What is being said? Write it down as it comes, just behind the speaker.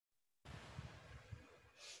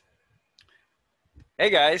Hey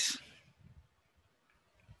guys,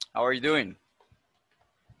 how are you doing?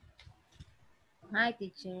 Hi,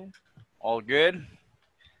 teacher. All good?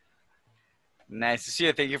 Nice to see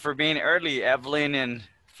you. Thank you for being early, Evelyn and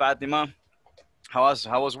Fatima. How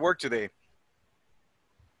was work today? It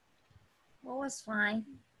was fine.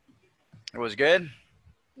 It was good?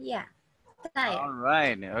 Yeah, tired. All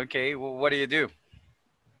right. Okay. Well, what do you do?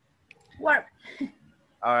 Work.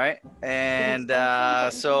 All right. And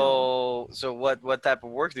so what type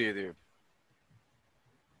of work do you do?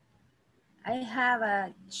 I have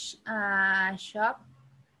a shop.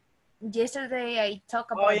 Yesterday I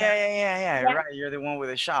talked Oh about that. yeah. Yeah. Right. You're the one with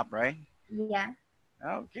the shop, right? Yeah.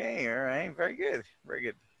 Okay. All right. Very good. Very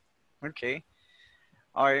good. Okay.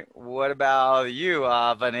 All right. What about you,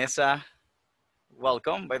 Vanessa?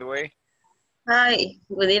 Welcome, by the way. Hi,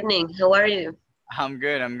 good evening. How are you? I'm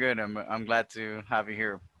good. I'm good. I'm glad to have you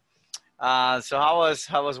here. So how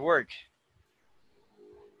was work?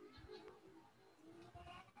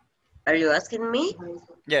 Are you asking me?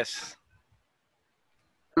 Yes.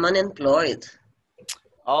 I'm unemployed.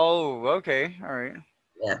 Oh, okay. All right.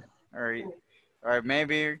 Yeah. All right. All right.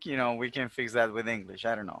 Maybe we can fix that with English.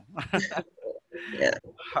 I don't know. Yeah.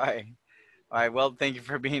 All right. All right. Well, thank you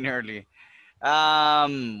for being early.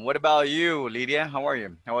 What about you, Lydia? How are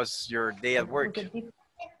you? How was your day at work?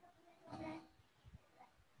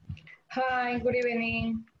 Hi, good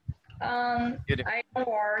evening. Good. I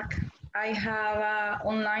work. I have an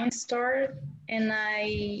online store and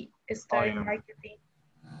I Oh study yeah. marketing.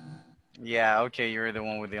 Yeah. Okay. You're the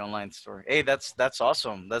one with the online store. Hey, that's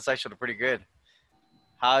awesome. That's actually pretty good.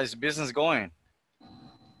 How is business going?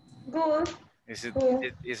 Good, Is it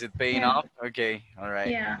good. is it paying Yeah, off? Okay. All right.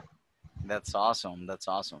 yeah. That's awesome. That's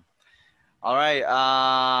awesome. All right.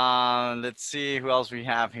 Let's see who else we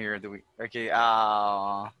have here. Do we? Okay.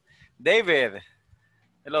 David.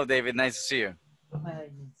 Hello, David. Nice to see you. Hi,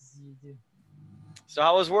 good to see you too. So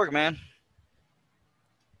how was work, man?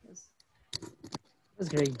 It was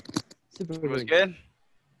great. Super It was great. good.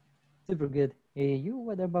 Super good. Hey, you,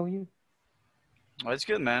 what about you? Oh, it's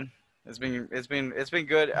good, man. It's been good.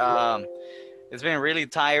 It's been really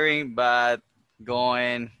tiring, but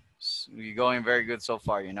going going very good so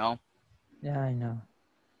far. Yeah, I know.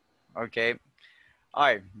 Okay. All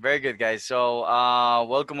right, very good, guys. So,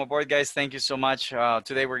 welcome aboard, guys. Thank you so much.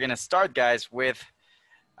 Today we're gonna start, guys, with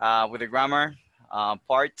the grammar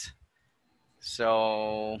part.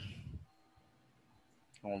 So,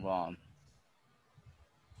 hold on.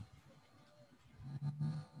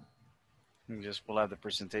 Let me just pull out the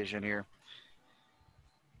presentation here,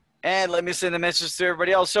 and let me send a message to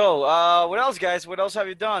everybody else. So, what else, guys? What else have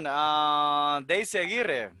you done? Daisy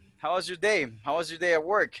Aguirre, how was your day? How was your day at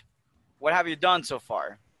work? What have you done so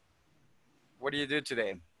far? What do you do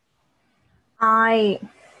today? I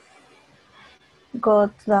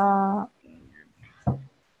go to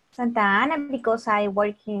Santa Ana because I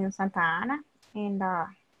work in Santa Ana in the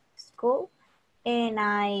school, and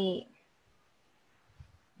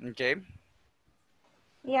Okay.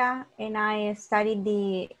 I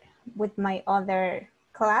studied with my other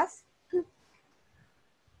class.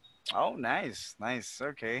 Oh, nice, nice.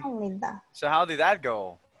 Okay. Only that. So, how did that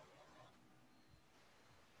go?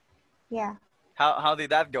 Yeah. How did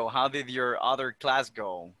that go? How did your other class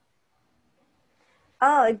go?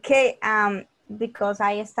 Oh, okay. Because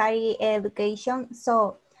I study education,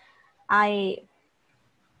 so I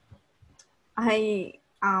I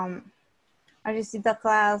um I received the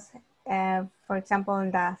class, for example,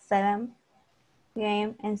 in the 7th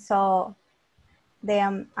game, and so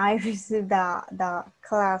then I received the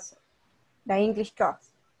class, the English class.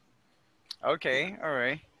 Okay. All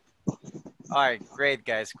right. All right. Great,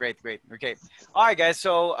 guys. Great, great. Okay. All right, guys.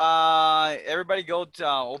 So, everybody go to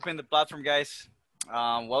open the platform, guys.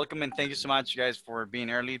 Welcome and thank you so much, guys, for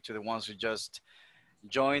being early to the ones who just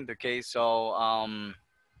joined. Okay. So,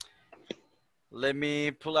 let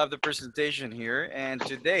me pull up the presentation here. And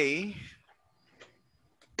today,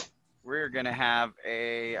 we're gonna have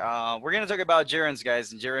we're gonna talk about gerunds,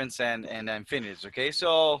 guys, gerunds and infinitives. Okay,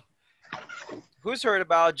 so who's heard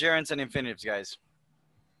about gerunds and infinitives, guys?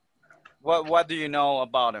 What do you know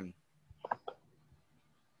about them?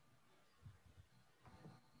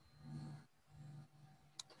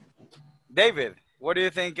 David, what do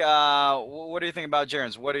you think? What do you think about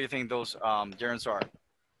gerunds? What do you think those gerunds are?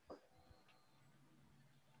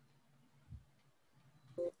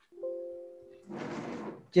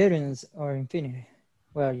 Gerunds or infinitive?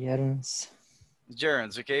 Well, gerunds.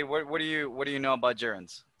 Gerunds, okay. What do you know about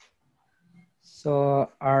gerunds? So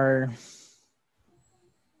are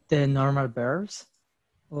the normal verbs?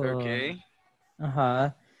 Okay.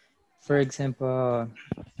 For example,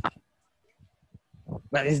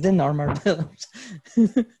 But it's the normal verbs.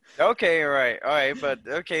 Okay, all right, but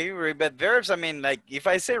okay, right, but verbs. I mean, like if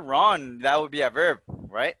I say run, that would be a verb,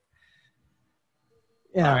 right?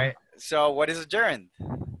 Yeah. All right. So what is a gerund?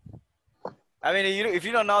 I mean, if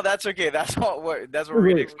you don't know, that's okay. That's that's what we're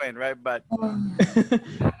gonna explain, right? But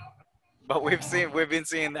we've been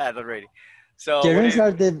seeing that already. So what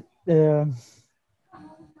Gerunds is,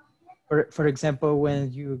 are for example,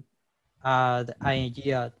 when you add ing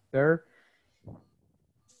at verb.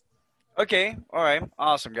 okay, all right,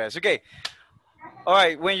 awesome, guys. Okay, all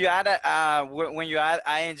right. When you add when you add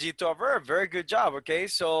ing to a verb, very good job. Okay,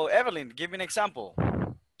 so Evelyn, give me an example.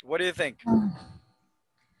 What do you think?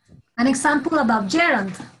 An example about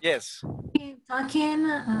gerund. Yes. Talking,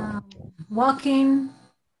 walking.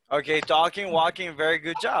 Okay, talking, walking, very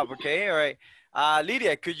good job. Okay, all right.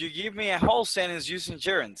 Lydia, could you give me a whole sentence using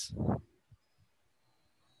gerunds?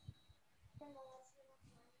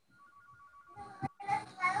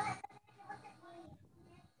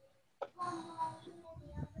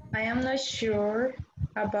 I am not sure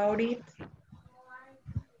about it.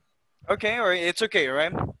 Okay, all right. It's okay, all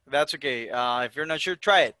right? That's okay. If you're not sure,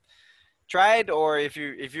 try it. Try it, or if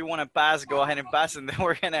you want to pass, go ahead and pass, and then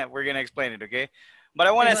we're gonna explain it, okay? But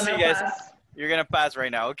I want I'm to see, gonna guys. pass. You're gonna pass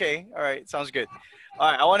right now, okay? All right, sounds good. All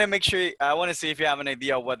right, I want to make sure. I want to see if you have an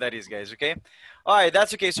idea of what that is, guys. Okay? All right,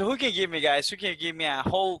 that's okay. So who can give me, guys? Who can give me a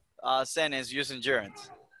whole sentence using gerunds?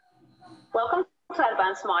 Welcome to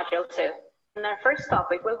Advanced Module 2. In our first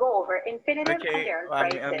topic, we'll go over infinitive and Okay, gerund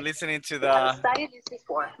I'm phrases. listening to We have the. studied this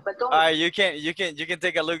before, but don't. All right, you can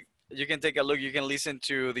take a look. You can take a look. You can listen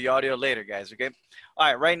to the audio later, guys. Okay. All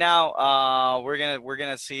right. Right now, we're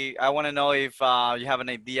gonna see. I want to know if you have an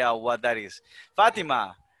idea of what that is.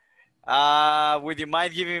 Fatima, would you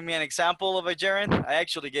mind giving me an example of a gerund? I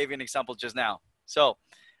actually gave you an example just now. So,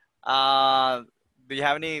 do you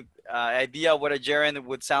have any idea what a gerund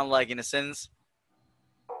would sound like in a sentence?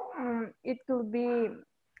 It could be,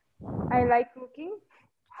 I like cooking.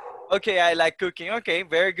 Okay, I like cooking. Okay,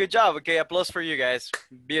 very good job. Okay, applause for you guys.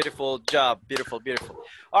 Beautiful job. Beautiful, beautiful.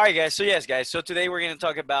 All right, guys. So yes, guys. So today we're going to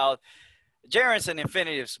talk about gerunds and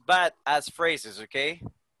infinitives, but as phrases, okay?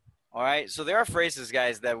 All right. So there are phrases,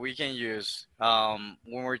 guys, that we can use when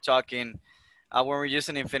we're talking, when we're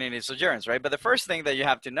using infinitives or gerunds, right? But the first thing that you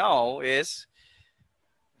have to know is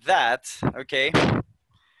that, okay,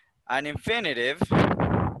 an infinitive,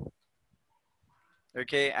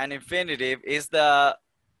 okay, an infinitive is the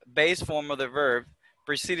base form of the verb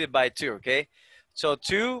preceded by to, okay? So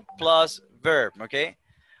to plus verb, okay?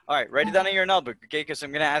 All right, write it down in your notebook, okay? Because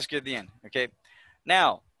I'm going to ask you at the end, okay?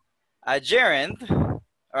 Now, a gerund, all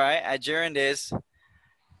right, a gerund is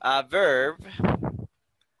a verb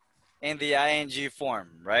in the ing form,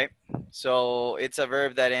 right? So it's a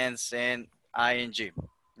verb that ends in ing,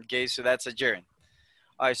 okay? So that's a gerund.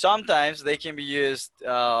 All right, sometimes they can be used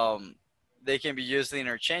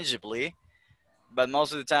interchangeably, but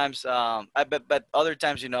most of the times, but other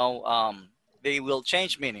times, you know, they will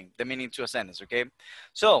change the meaning to a sentence, okay?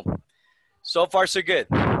 So far so good.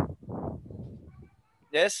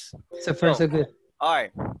 Yes? So far, so good. All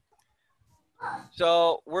right.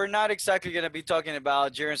 So we're not exactly going to be talking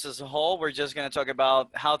about gerunds as a whole. We're just going to talk about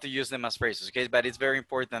how to use them as phrases, okay? But it's very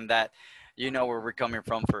important that you know where we're coming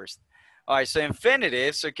from first. All right, so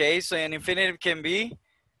infinitives, okay? So an infinitive can be,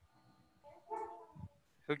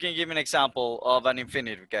 who can give me an example of an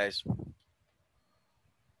infinitive, guys?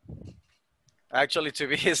 Actually, to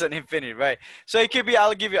be is an infinitive, right? So it could be,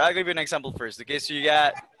 I'll give you an example first, okay? So you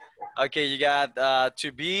got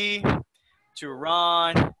to be, to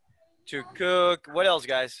run, to cook. What else,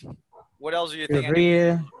 guys? What else do you To think?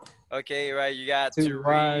 read, Okay, right. You got to to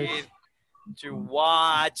watch. read, to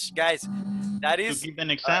watch, guys. That To is give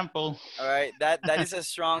an example, all right. That is a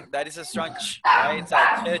strong right. It's a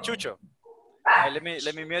chucho. All right, let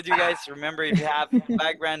me mute you guys. Remember, if you have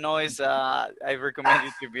background noise, I recommend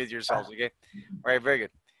you to mute yourselves. Okay. All right. Very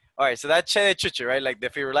good. All right. So that's chucho, right? Like the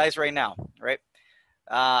defibrillates right now, right?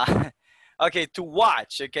 Okay. To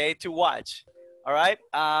watch. Okay. To watch. All right.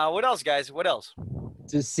 What else, guys? What else?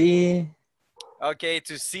 To see, Okay.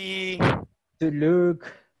 To see. to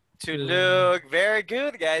look, To look. Very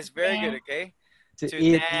good, guys. Very good. Okay. to To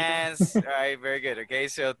eat. dance. All right. Very good. Okay.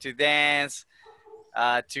 So to dance,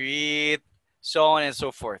 to eat, so on and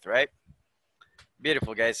so forth, right?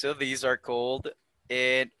 Beautiful, guys. So these are called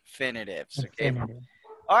infinitives. Okay. Infinitive.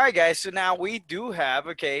 All right, guys. So now we do have,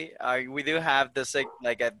 we do have this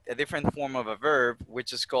like a different form of a verb,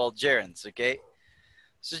 which is called gerunds. Okay.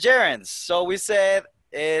 So gerunds. So we said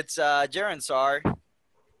it's gerunds are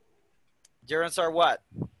what?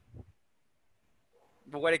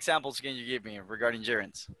 What examples can you give me regarding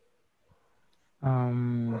gerunds?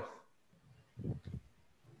 Um,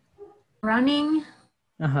 running,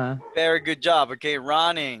 Very good job. Okay,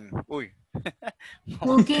 running. Uy.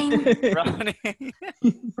 cooking, Running.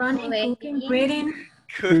 running, cooking, reading,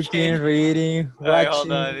 cooking, reading, All right,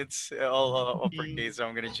 hold on. watching. It's all uppercase, so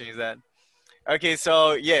I'm gonna change that. Okay,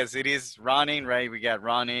 so yes, it is running, right? We got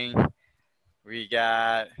running. We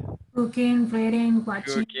got cooking, reading,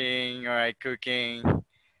 watching, cooking. All right, cooking. All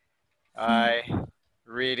right,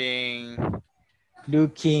 reading.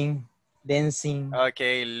 Looking, dancing.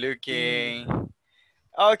 Okay, looking.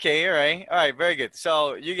 Okay, all right, very good.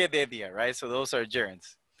 So you get the idea, right? So those are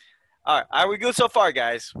gerunds. All right, are we good so far,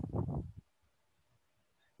 guys?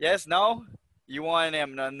 Yes, no? You want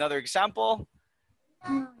another example?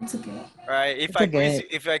 no, it's okay. All right, if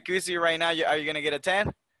It's I okay. quiz you right now, are you gonna get a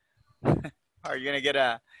 10? Are you gonna get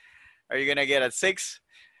a 6?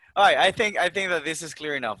 All right, I think that this is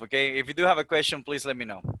clear enough. Okay, if you do have a question, please let me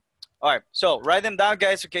know. All right, so write them down,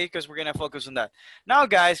 guys. Okay, because we're gonna focus on that. Now,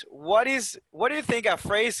 guys, what do you think a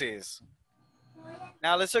phrase is?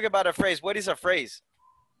 Now let's talk about a phrase. What is a phrase?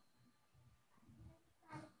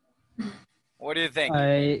 What do you think?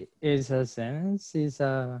 It's a sentence. It's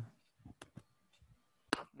a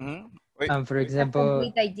Wait. for A example.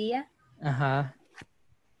 complete idea.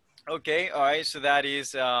 Okay, all right. So that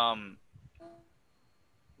is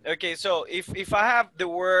okay. So if I have the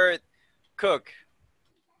word cook,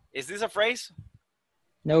 is this a phrase?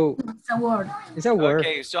 No, It's a word. it's a word.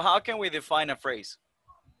 Okay, so how can we define a phrase?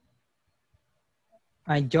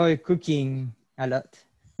 I enjoy cooking a lot.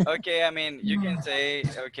 Okay, I mean you can say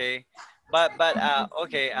okay, but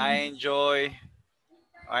okay, I enjoy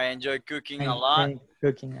cooking a lot. enjoy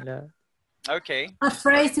cooking a lot. Okay. A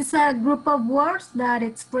phrase is a group of words that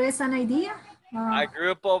express an idea. A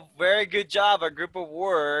group of very good job. A group of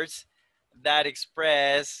words that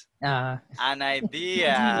express an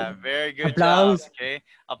idea. Very good Applause. job. Okay.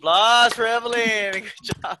 Applause for Evelyn. Good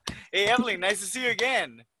job. Hey Evelyn, nice to see you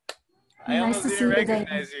again. I Nice almost to see didn't you again.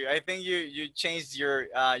 recognize you. I think you changed your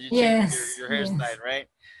Yes, your yes. hairstyle, right?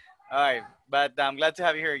 All right, but I'm glad to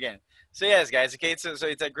have you here again. So yes, guys. Okay, so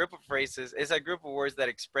it's a group of phrases. It's a group of words that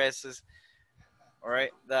expresses. All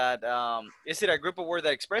right, that is it a group of words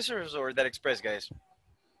that expresses or that express, guys?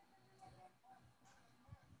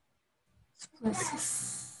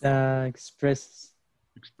 Expresses.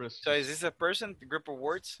 So is this a person, a group of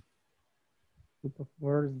words? Group of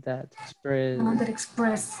words that express. That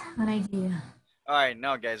express an idea. All right,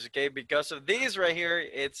 no, guys. Okay, because of these right here,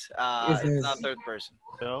 it's not third person.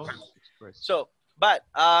 So, but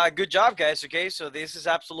good job, guys. Okay, so this is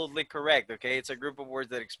absolutely correct. Okay, it's a group of words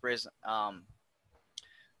that express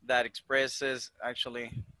that expresses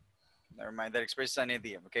actually. Never mind. That expresses an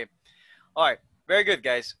idea. Okay. All right. Very good,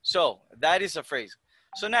 guys. So that is a phrase.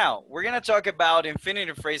 So now we're gonna talk about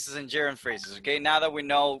infinitive phrases and gerund phrases. Okay. Now that we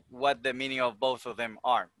know what the meaning of both of them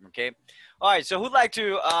are. Okay. All right. So who'd like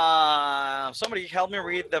to? Somebody help me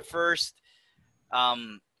read the first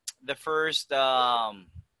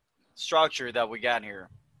structure that we got here.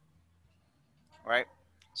 All right.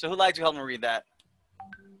 So who'd like to help me read that?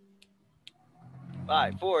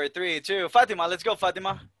 5, 4, 3, 2. Fatima, let's go,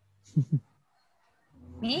 Fatima.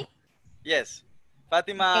 Me? Yes.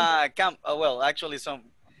 Fatima Camp. Well, actually,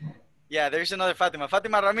 yeah, there's another Fatima.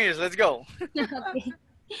 Fatima Ramirez, let's go. Okay.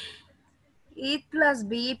 It plus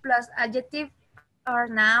be plus adjective or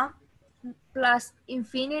noun plus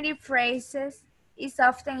infinitive phrases is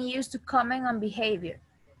often used to comment on behavior.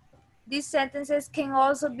 These sentences can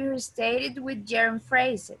also be restated with gerund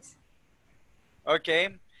phrases. Okay.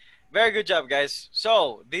 Very good job, guys.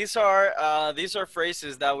 So these are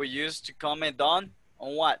phrases that we use to comment on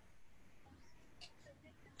what?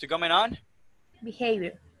 To comment on?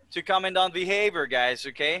 Behavior. To comment on behavior, guys.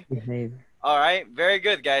 Okay. Behavior. All right. Very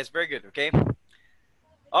good, guys. Very good. Okay.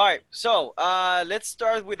 All right. So let's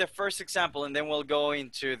start with the first example, and then we'll go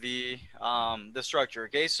into the structure.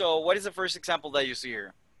 Okay. So what is the first example that you see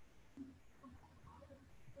here?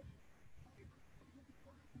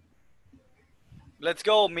 Let's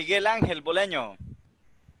go, Miguel Ángel Boleño.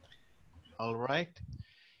 All right.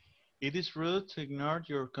 It is rude to ignore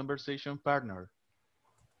your conversation partner.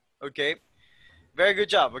 Okay. Very good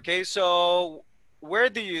job. Okay. So where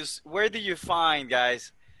do you find,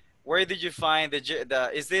 guys? Where did you find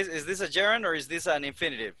is this a gerund or is this an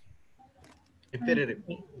infinitive? Infinitive.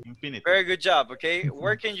 Infinitive. Very good job. Okay.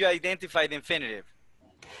 Where can you identify the infinitive?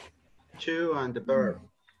 To and the verb.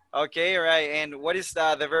 Okay. All right. And what is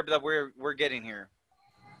the verb that we're getting here?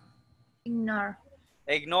 Ignore.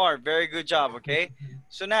 Ignore. Very good job. Okay.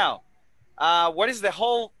 So now, what is the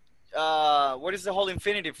whole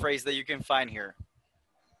infinitive phrase that you can find here?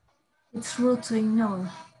 It's rude to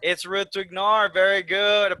ignore. It's rude to ignore. Very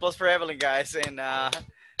good. A plus for Evelyn, guys. And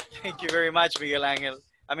thank you very much, Miguel Angel.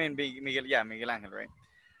 I mean, Miguel, yeah, Miguel Angel, right?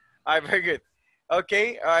 All right, very good.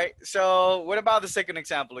 Okay, all right. So what about the second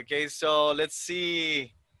example? Okay, so let's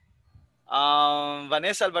see.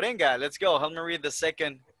 Vanessa Alvarenga, let's go. Help me read the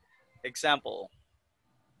second example.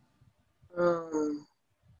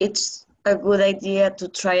 It's a good idea to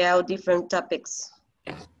try out different topics.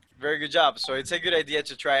 Very good job. So it's a good idea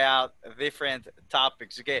to try out different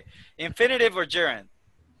topics. Okay, infinitive or gerund?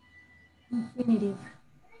 Infinitive.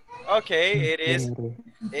 Okay, it is. Infinitive.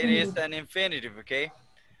 It is an infinitive. Okay.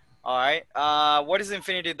 All right. What is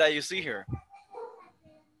infinitive that you see here?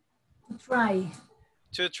 To try.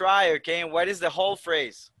 To try. Okay. And what is the whole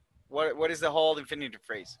phrase? What is the whole infinitive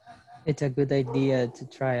phrase? It's a good idea to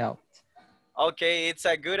try out. Okay, it's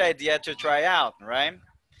a good idea to try out, right?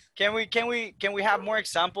 Can we have more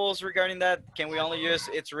examples regarding that? Can we only use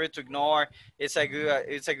it's rude to ignore? It's a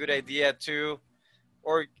good idea to,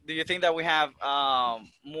 or do you think that we have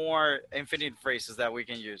more infinitive phrases that we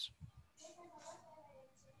can use?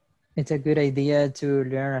 It's a good idea to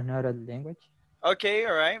learn another language. Okay,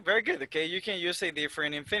 all right, very good. Okay, you can use a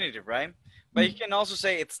different infinitive, right? But you can also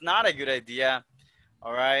say it's not a good idea,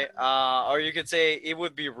 all right? Or you could say it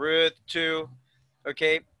would be rude to,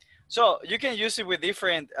 okay? So you can use it with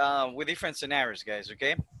different scenarios, guys,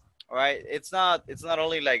 okay? All right, it's not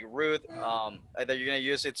only like rude that you're gonna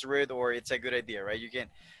use it's rude or it's a good idea, right? You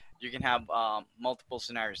can have multiple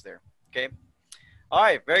scenarios there, okay? All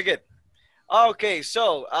right, very good. Okay,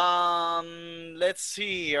 so let's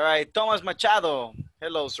see. All right, Thomas Machado.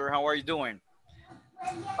 Hello, sir. How are you doing?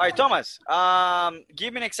 All right, Thomas.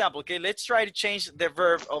 Give me an example. Okay, let's try to change the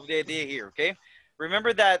verb of the idea here. Okay,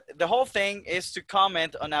 remember that the whole thing is to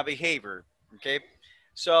comment on a behavior. Okay,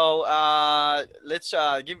 so let's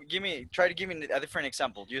try to give me a different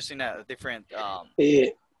example using a different.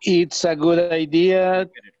 It's a good idea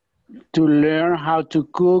to learn how to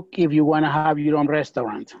cook if you want to have your own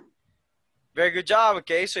restaurant. Very good job.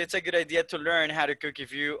 Okay, so it's a good idea to learn how to cook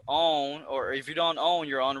if you own or if you don't own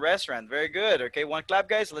your own restaurant. Very good. Okay, one clap,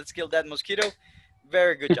 guys. Let's kill that mosquito.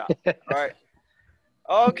 Very good job. All right.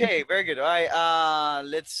 Okay, very good. All right.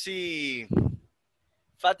 Let's see.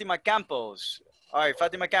 Fatima Campos. All right,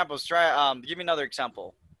 Fatima Campos. Try. Give me another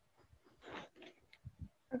example.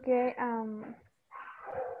 Okay.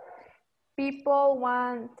 People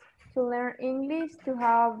want to learn English to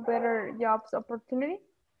have better jobs opportunity.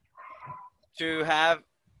 To have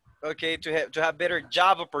better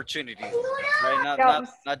job opportunities, right?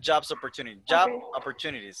 Not jobs opportunity, job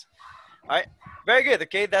opportunities. All right, very good.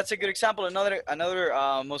 Okay, that's a good example. Another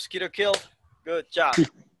mosquito kill. Good job.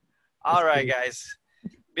 All right, guys,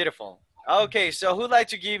 beautiful. Okay, so who'd like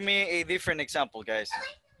to give me a different example, guys?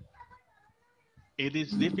 It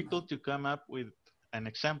is difficult to come up with an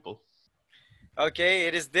example. Okay,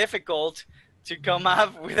 it is difficult to come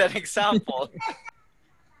up with an example.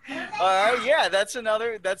 All right, yeah, that's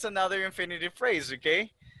another infinitive phrase,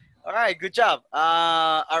 okay? All right, good job.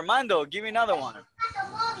 Armando, give me another one.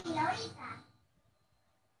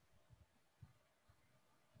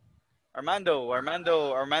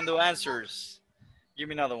 Armando answers. Give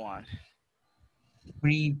me another one.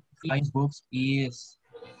 Read science books is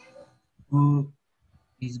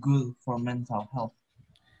good for mental health.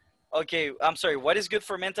 Okay, I'm sorry, what is good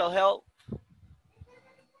for mental health?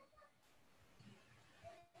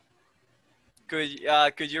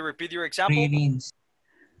 Could you repeat your example? Readings.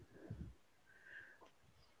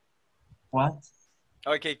 What?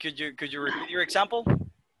 Okay, could you repeat your example?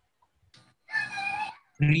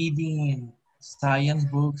 Reading science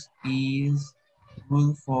books is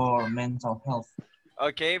good for mental health.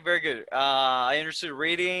 Okay, very good. I understood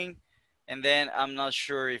reading, and then I'm not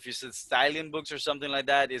sure if you said styling books or something like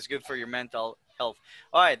that is good for your mental health.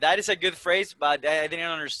 All right, that is a good phrase, but I didn't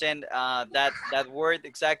understand that word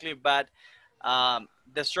exactly, but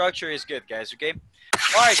the structure is good, guys, okay?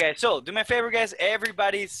 All right, guys, so do me a favor, guys.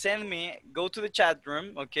 Everybody go to the chat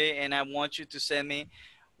room, okay? And I want you to send me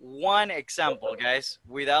one example, guys,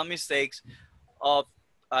 without mistakes of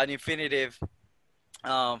an infinitive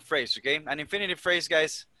phrase, okay? An infinitive phrase,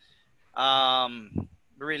 guys,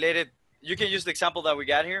 related. You can use the example that we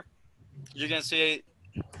got here. You can say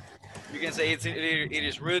it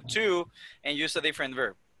is rude to and use a different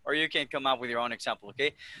verb. Or you can come up with your own example,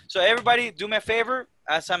 okay? So everybody, do me a favor.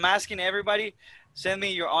 As I'm asking everybody, send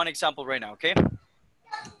me your own example right now, okay?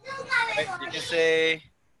 Right, you can say,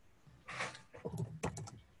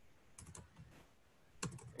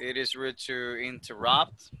 it is rude to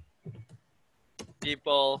interrupt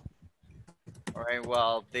people, all right,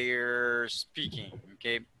 while they're speaking,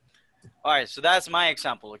 okay? All right, so that's my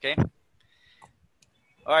example, okay?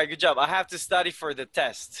 All right, good job. I have to study for the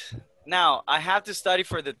test. Now, I have to study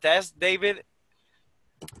for the test, David.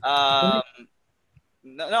 No,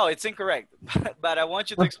 no, it's incorrect. But I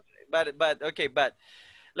want you to, okay, but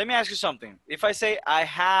let me ask you something. If I say I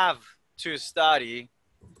have to study,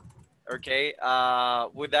 okay,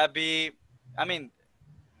 would that be, I mean,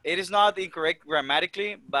 it is not incorrect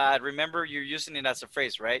grammatically, but remember you're using it as a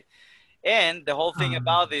phrase, right? And the whole thing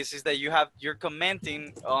about this is that you're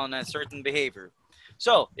commenting on a certain behavior.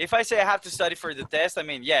 So if I say I have to study for the test, I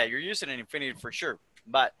mean, yeah, you're using an infinitive for sure,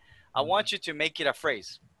 but I want you to make it a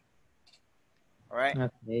phrase. All right.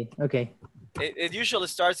 Okay. Okay. It usually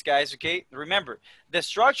starts, guys. Okay. Remember the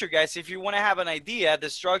structure, guys. If you want to have an idea, the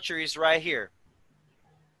structure is right here.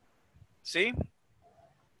 See?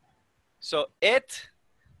 So it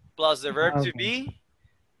plus the verb to be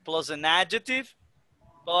plus an adjective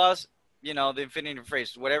plus, you know, the infinitive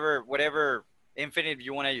phrase, whatever infinitive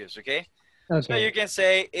you want to use. Okay. So you can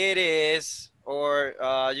say it is, or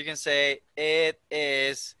you can say it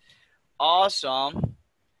is awesome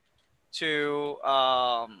to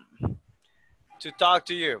talk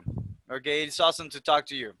to you. Okay, it's awesome to talk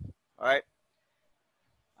to you. All right.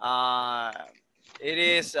 It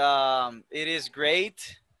is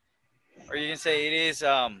great, or you can say it is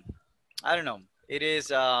I don't know. It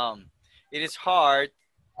is hard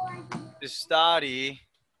to study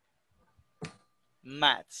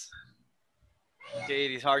maths. Okay,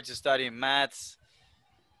 it is hard to study maths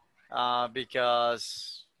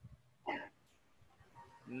because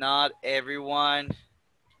not everyone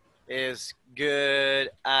is good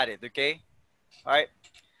at it. Okay, all right.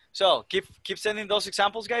 So keep sending those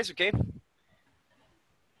examples, guys. Okay.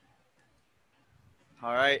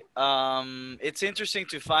 All right. It's interesting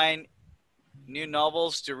to find new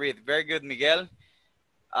novels to read. Very good, Miguel.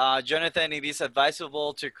 Jonathan, it is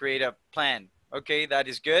advisable to create a plan. Okay, that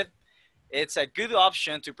is good. It's a good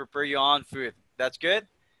option to prepare your own food. That's good.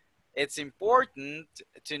 It's important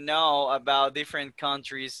to know about different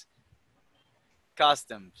countries'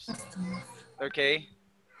 customs. Okay.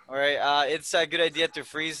 All right. It's a good idea to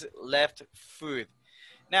freeze left food.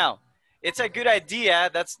 Now, it's a good idea.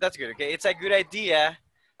 That's good. Okay. It's a good idea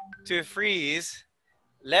to freeze.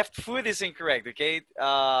 Left food is incorrect. Okay.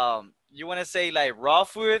 You want to say like raw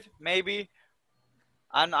food, maybe.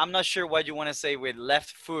 I'm not sure what you want to say with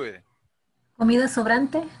left food. Comida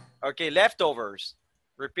sobrante. Okay, leftovers.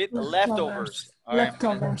 Repeat, leftovers. All right.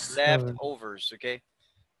 Leftovers. Leftovers. Okay.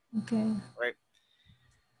 Okay. Right.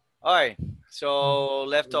 All right. So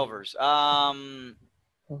leftovers.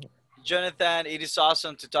 Jonathan, it is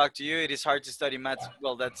awesome to talk to you. It is hard to study maths.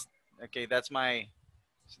 Well, that's okay. That's my.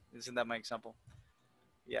 Isn't that my example?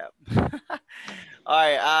 Yeah. All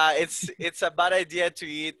right. It's a bad idea to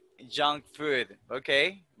eat junk food.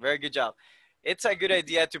 Okay. Very good job. It's a good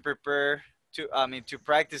idea to prepare to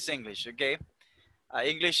practice English. Okay.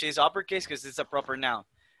 English is uppercase because it's a proper noun.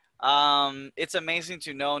 It's amazing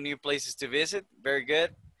to know new places to visit. Very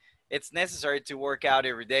good. It's necessary to work out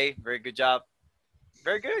every day. Very good job.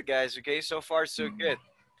 Very good, guys. Okay, so far so good.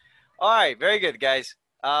 All right, very good, guys.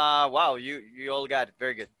 Wow, you all got it.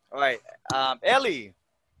 Very good. All right, Ellie.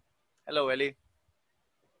 Hello, Ellie.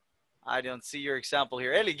 I don't see your example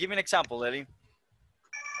here. Ellie, give me an example, Ellie.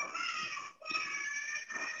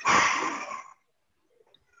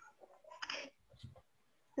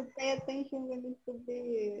 To pay attention when it should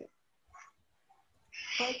be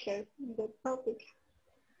focused on the topic.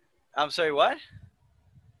 I'm sorry, what?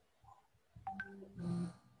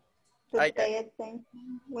 To pay attention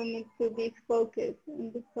when it should be focused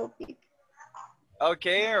on the topic.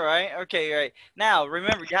 Okay, all right. Okay, all right. Now,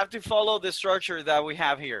 remember, you have to follow the structure that we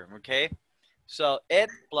have here, okay? So, it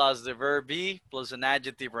plus the verb be plus an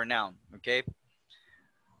adjective or noun, okay?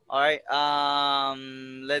 All right,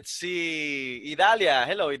 let's see. Idalia,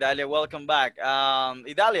 hello, Idalia, welcome back.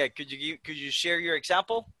 Idalia, could you share your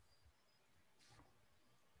example?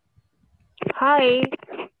 Hi.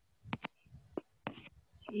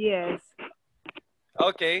 Yes.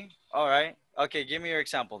 Okay, all right. Okay, give me your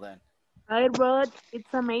example then. I wrote,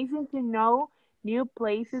 it's amazing to know new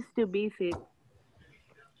places to visit.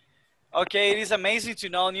 Okay, it is amazing to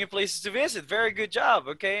know new places to visit. Very good job.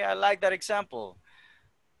 Okay, I like that example.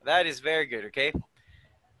 That is very good, okay?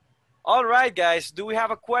 All right, guys, do we have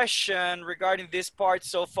a question regarding this part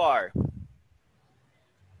so far?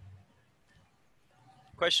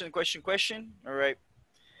 Question? All right.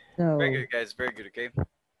 No. Very good, guys, very good, okay?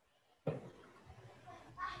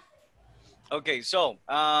 Okay, so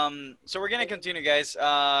we're gonna continue, guys,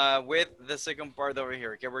 with the second part over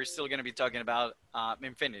here. Okay, we're still gonna be talking about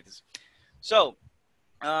infinitives. So,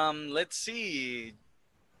 let's see.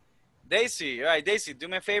 Daisy, all right, Daisy, do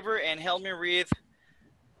me a favor and help me read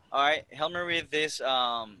All right, help me read this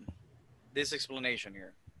this explanation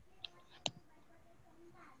here.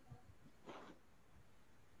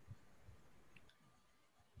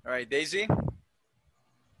 All right, Daisy. All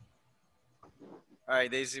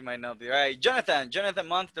right, Daisy might not be. All right, Jonathan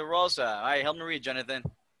Month de Rosa. All right, help me read, Jonathan.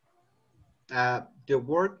 The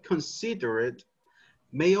word considerate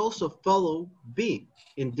may also follow be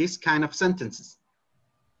in this kind of sentences.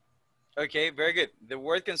 Okay, very good. The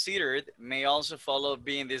word considered may also follow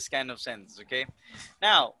be in this kind of sentence, okay?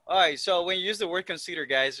 Now, all right, so when you use the word consider,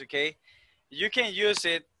 guys, okay, you can use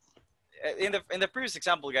it in the previous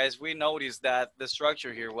example, guys. We noticed that the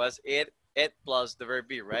structure here was it plus the verb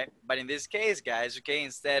be, right? But in this case, guys, okay,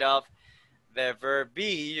 instead of the verb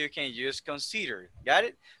be, you can use consider. Got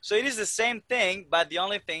it? So it is the same thing, but the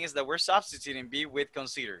only thing is that we're substituting be with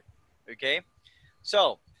consider, okay?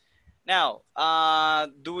 So now,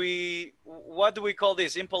 what do we call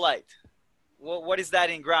this? Impolite. What is that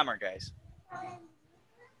in grammar, guys?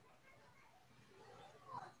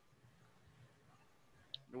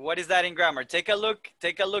 What is that in grammar? Take a look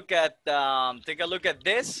at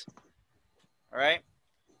this. All right.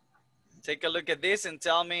 Take a look at this and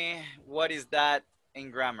tell me what is that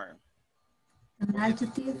in grammar. An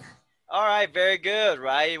adjective. All right, very good,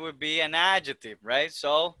 right? It would be an adjective, right?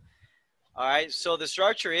 So, all right, so the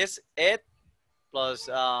structure is it plus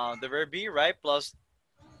the verb be, right? Plus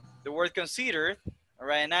the word consider, all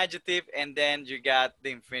right, an adjective, and then you got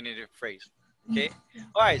the infinitive phrase, okay?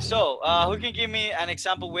 All right, so who can give me an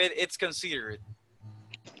example with it's considered?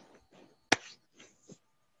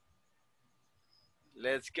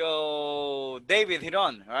 Let's go, David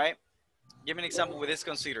Hiron, all right? Give me an example with it's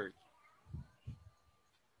considered.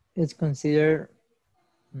 It's considered,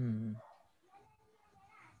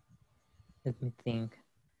 let me think.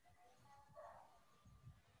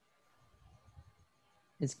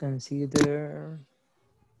 It's considered.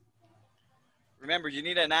 Remember, you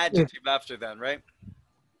need an adjective after that, right?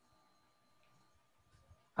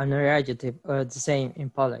 Another adjective, the same,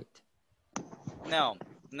 impolite. No.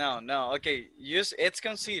 Okay, use it's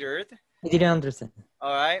considered. I didn't understand.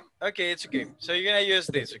 All right. Okay, it's okay. So you're gonna use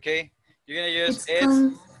this, okay? You're gonna use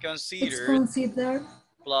it's considered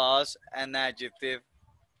plus an adjective.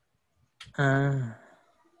 Okay,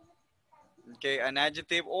 an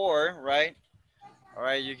adjective or, right? All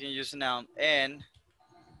right, you can use a noun and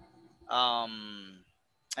an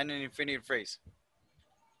infinitive phrase.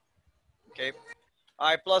 Okay. All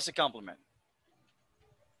right, plus a complement.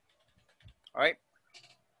 All right.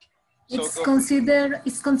 So It's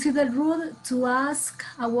considered rude to ask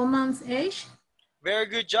a woman's age. Very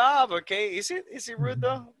good job. Okay, is it rude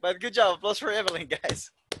though? But good job. Plus for Evelyn,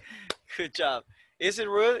 guys. Good job. Is it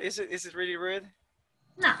rude? Is it really rude?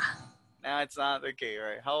 Nah. No, it's not. Okay, all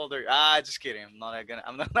right. How old are you? Just kidding. I'm not gonna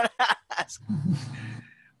ask.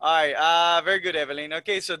 All right. Very good, Evelyn.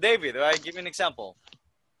 Okay, so David, all right, give me an example.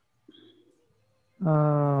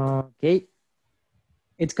 Okay.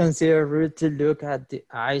 It's considered rude to look at the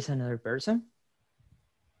eyes of another person.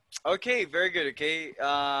 Okay, very good. Okay,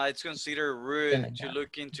 it's considered rude to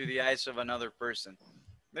look into the eyes of another person.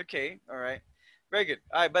 Okay, all right. Very good.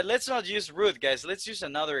 All right, but let's not use rude, guys. Let's use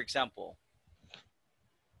another example.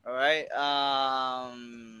 All right.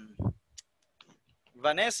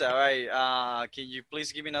 Vanessa, all right. Can you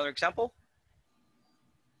please give me another example?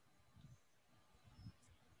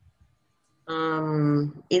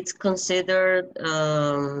 It's considered,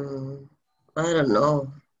 I don't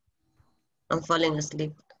know. I'm falling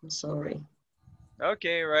asleep. I'm sorry.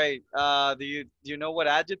 Okay, right. Do you know what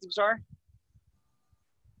adjectives are?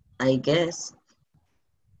 I guess.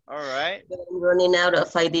 All right. But I'm running out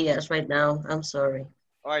of ideas right now. I'm sorry.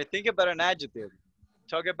 All right, think about an adjective.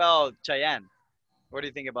 Talk about Cheyenne. What do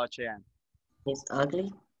you think about Cheyenne? He's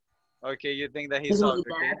ugly. Okay, you think that he's ugly.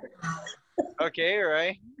 Okay, all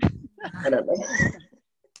right. I don't know.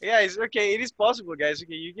 Yeah, it's okay. It is possible, guys.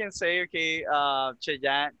 Okay, you can say, okay,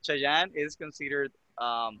 Cheyenne is considered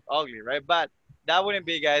ugly, right? But that wouldn't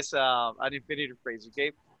be, guys, an infinitive phrase,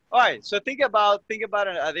 okay? All right, so think about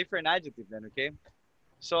a different adjective then, okay?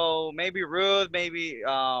 So maybe rude, maybe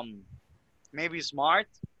smart.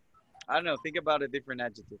 I don't know. Think about a different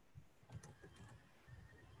adjective.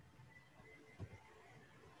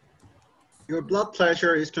 Your blood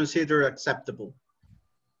pressure is considered acceptable.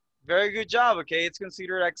 Very good job. Okay, it's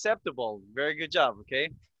considered acceptable. Very good job.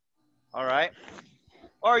 Okay. All right.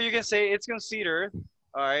 Or you can say it's considered.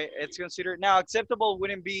 All right, it's considered. Now, acceptable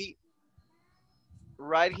wouldn't be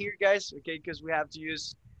right here, guys. Okay, because we have to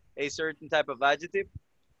use a certain type of adjective.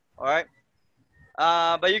 All right.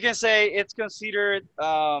 But you can say it's considered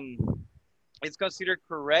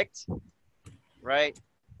correct, right?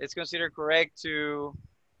 It's considered correct to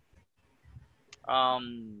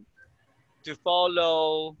to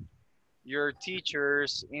follow your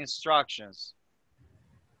teacher's instructions.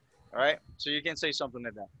 All right, so you can say something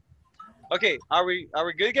like that. Okay, are we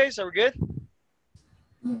good, guys? Are we good?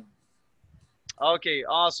 Okay,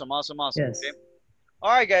 awesome. Yes. Okay.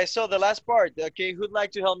 All right, guys. So the last part. Okay, who'd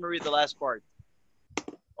like to help me read the last part?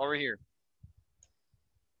 Over here.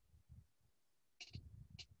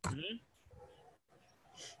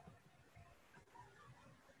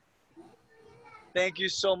 Thank you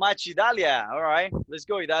so much, Idalia. All right, let's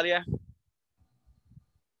go, Idalia.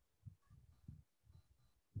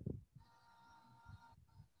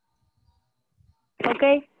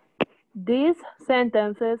 Okay. These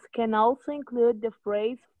sentences can also include the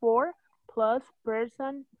phrase for plus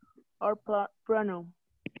person or pronoun.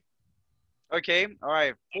 Okay, all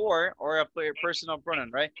right, for or a personal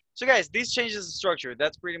pronoun, right? So guys, this changes the structure.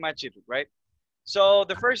 That's pretty much it, right? So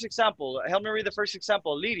the first example, help me read the first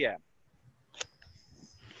example, Lydia.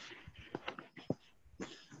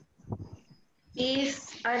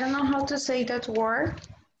 Is, I don't know how to say that word.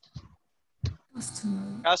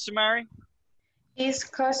 Customary? Is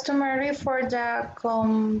customary for the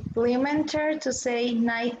complimenter to say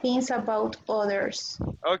nice things about others.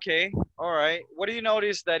 Okay, all right. What do you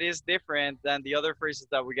notice that is different than the other phrases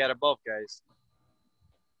that we got above, guys?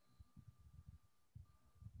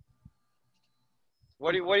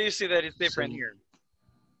 What do you see that is different here?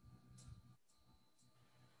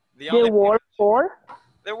 The word for?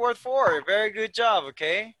 The word for. Very good job,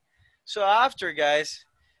 okay? So after, guys,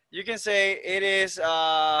 you can say it is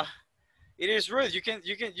rude.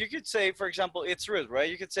 You could say, for example, it's rude, right?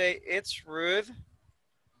 You could say it's rude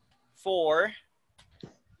for.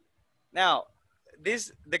 Now,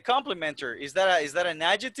 the complementer, is that an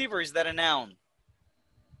adjective or is that a noun?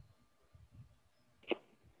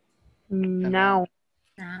 Noun.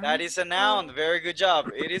 That is a noun. Very good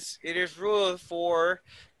job. It is rude for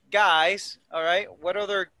guys. All right. What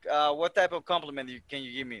other what type of compliment can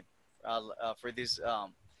you give me for this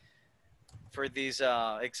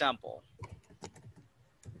example?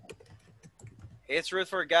 It's rude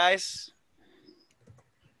for guys.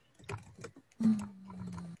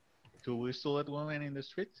 To whistle at women in the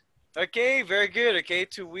street. Okay, very good. Okay,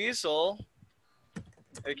 to whistle.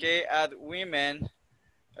 Okay, at women.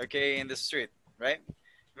 Okay, in the street, right?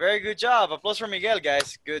 Very good job. Applause for Miguel,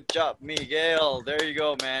 guys. Good job, Miguel. There you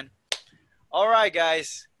go, man. All right,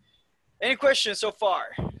 guys. Any questions so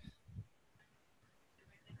far?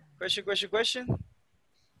 Question?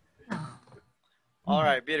 All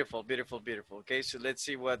right, beautiful. Okay, so let's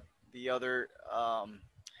see what the other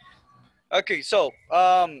okay, so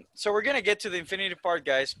we're gonna get to the infinitive part,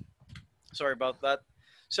 guys. Sorry about that.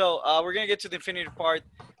 So we're gonna get to the infinitive part,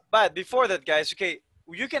 but before that, guys, okay,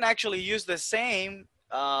 you can actually use the same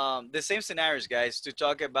scenarios, guys, to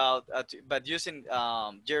talk about, but using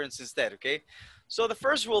gerunds instead. Okay, so the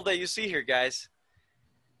first rule that you see here, guys.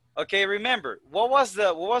 Okay, remember what was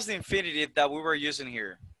the infinitive that we were using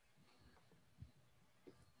here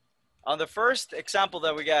on the first example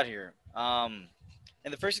that we got here. In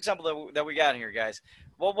the first example that we got here, guys,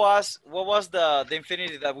 what was the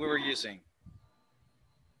infinitive that we were using?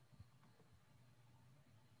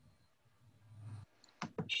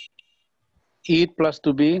 Eat plus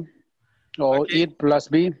to be, or Okay. eat plus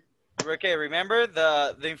be. Okay, remember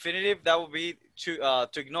the infinitive that would be to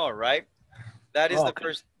ignore, right? That is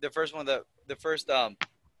the first one that the first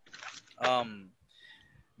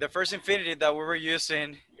infinitive that we were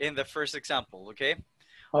using in the first example. Okay.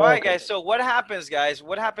 All right, guys. So what happens, guys?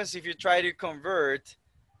 What happens if you try to convert?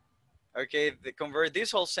 Okay, convert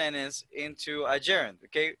this whole sentence into a gerund.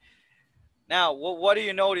 Okay. Now, what do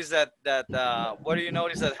you notice that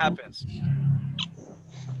happens?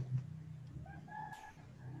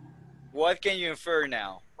 What can you infer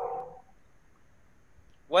now?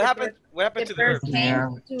 What happened? What happened to the verb?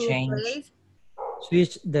 Change.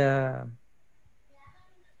 Switch the.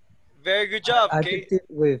 Very good job. Okay. Adjective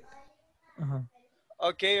with.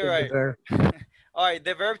 Okay. All right. All right.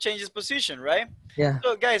 The verb changes position, right? Yeah.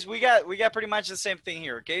 So, guys, we got pretty much the same thing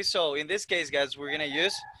here. Okay. So in this case, guys, we're gonna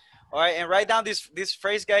use. All right, and write down this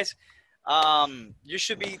phrase, guys. You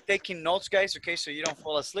should be taking notes, guys. Okay, so you don't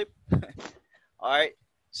fall asleep. All right.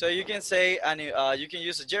 So you can say, and you can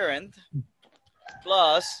use a gerund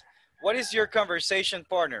plus. What is your conversation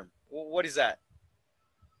partner? What is that?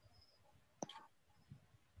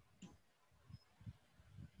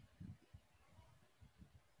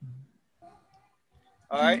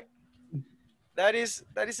 All right. That is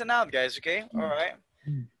a noun, guys. Okay. All right.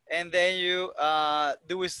 And then you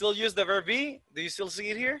do we still use the verb be? Do you still see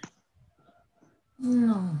it here?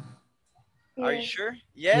 No. Are you sure?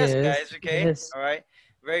 Yes, guys. Okay. Yes. All right.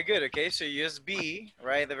 Very good. Okay, so you use be,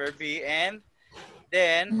 right? The verb be, and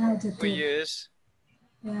then we use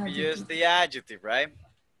the adjective, right?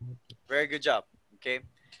 Very good job. Okay,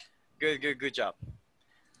 good job.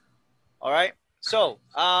 All right. So,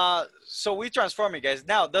 so we transform it, guys.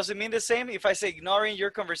 Now, does it mean the same if I say ignoring your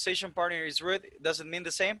conversation partner is rude? Does it mean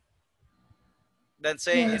the same than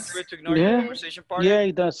saying it's rude to ignore your conversation partner? Yeah,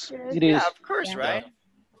 it does. It Yeah, is. of course, right?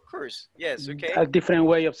 Of course. Yes. Okay. A different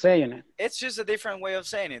way of saying it. It's just a different way of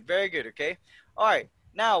saying it. Very good. Okay. All right.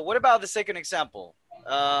 Now, what about the second example?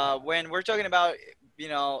 When we're talking about, you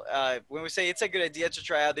know, when we say it's a good idea to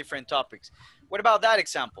try out different topics. What about that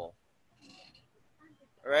example?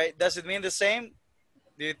 All right. Does it mean the same?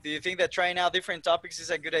 Do you think that trying out different topics is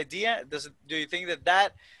a good idea? Do you think that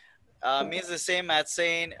that means the same as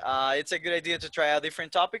saying it's a good idea to try out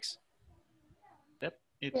different topics? Yep,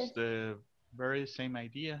 it's the very same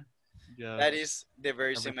idea. That is the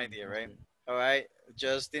very same idea, right? All right,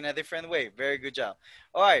 just in a different way. Very good job.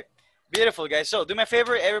 All right, beautiful, guys. So do me a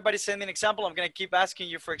favor, everybody send me an example. I'm gonna keep asking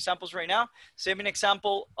you for examples right now. Send me an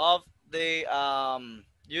example of the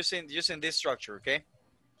using this structure, okay?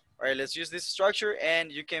 All right, let's use this structure,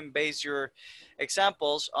 and you can base your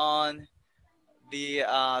examples on the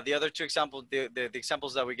other two examples, the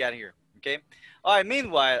examples that we got here. Okay. All right.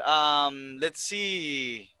 Meanwhile, let's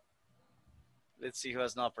see who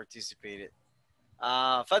has not participated.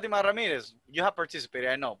 Fatima Ramirez, you have participated,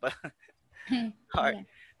 I know, but all right.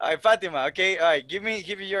 All right, Fatima. Okay. All right. Give me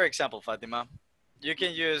your example, Fatima. You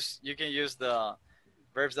can use the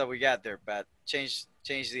verbs that we got there, but change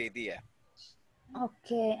the idea.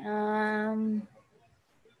 Okay.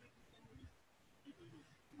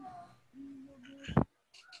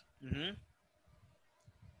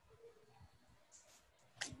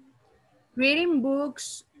 Reading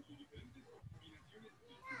books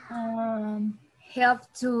help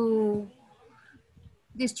to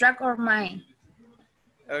distract our mind.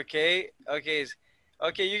 Okay.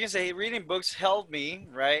 You can say reading books help me,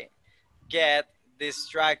 right? Get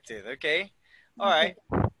distracted. Okay. All right.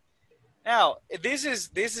 Now this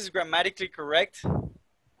is grammatically correct.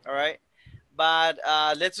 All right. But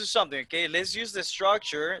let's do something. Okay. Let's use the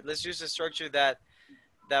structure. Let's use the structure that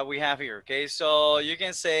we have here. Okay. So you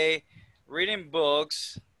can say reading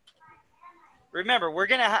books. Remember, we're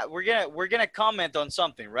gonna comment on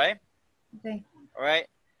something, right? Okay. All right.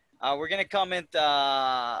 We're gonna comment,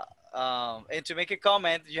 and to make a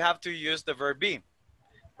comment, you have to use the verb be,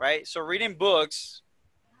 right? So reading books.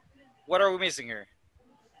 What are we missing here?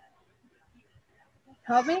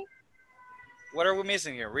 Hobby. What are we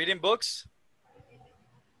missing here? Reading books.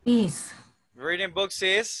 Is. Reading books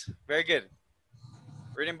is very good.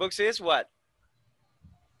 Reading books is what?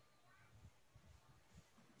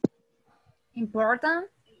 Important.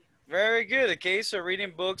 Very good. Okay, so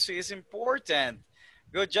reading books is important.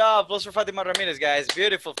 Good job. Applause for Fatima Ramirez, guys.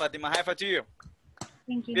 Beautiful, Fatima. High five to you.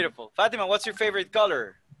 Thank you. Beautiful. Fatima, what's your favorite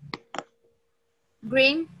color?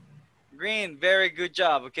 Green. Green. Very good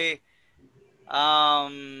job. Okay.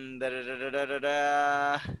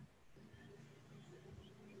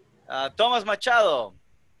 Thomas Machado.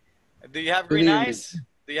 Do you have green eyes?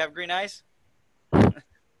 Do you have green eyes?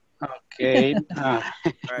 Okay. All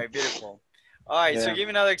right, beautiful. All right, so give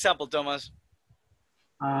me another example, Thomas.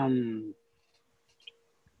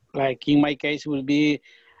 Like in my case will be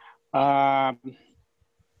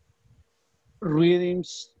reading,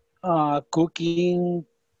 cooking,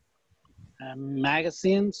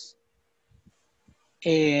 magazines,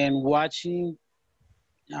 and watching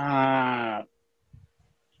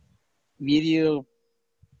video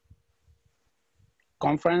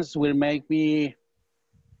conference will make me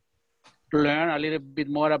learn a little bit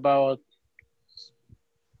more about,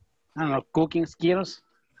 I don't know, cooking skills.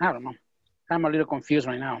 I don't know. I'm a little confused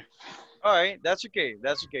right now. All right, that's okay.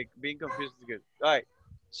 That's okay. Being confused is good. All right.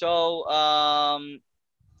 So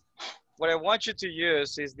what I want you to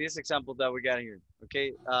use is this example that we got here.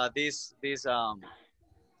 Okay. This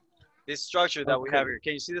structure that we have here.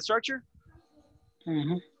 Can you see the structure?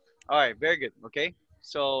 Mm-hmm. All right. Very good. Okay.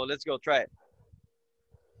 So let's go try it.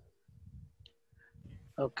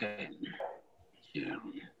 Okay. Yeah.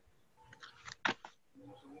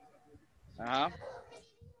 Uh-huh.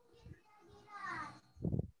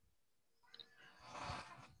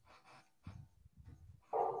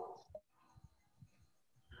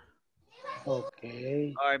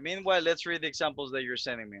 Okay. All right. Meanwhile, let's read the examples that you're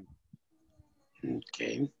sending me.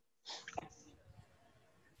 Okay.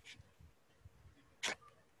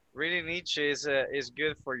 Reading each is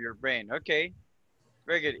good for your brain. Okay.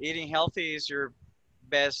 Very good. Eating healthy is your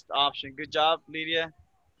best option. Good job, Lydia.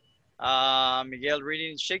 Miguel,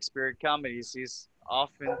 reading Shakespeare comedies is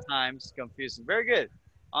oftentimes confusing. Very good.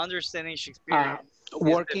 Understanding Shakespeare.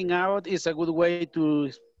 Working out is a good way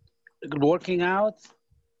to, working out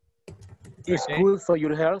is good for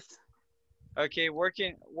your health. Okay,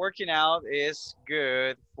 working out is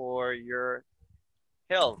good for your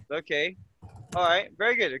health. Okay. All right,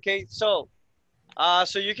 very good. Okay, so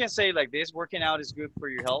so you can say like this, working out is good for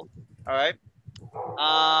your health. All right.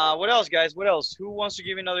 What else, guys? What else? Who wants to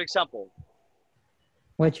give another example?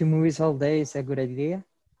 Watching movies all day is a good idea.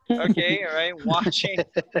 Okay, all right.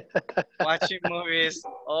 Watching movies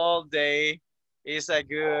all day is a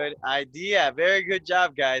good idea. Very good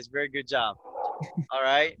job, guys. Very good job. All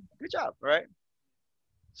right. Good job. All right.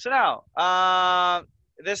 So now,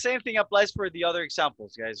 the same thing applies for the other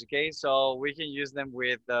examples, guys. Okay, so we can use them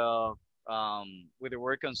with the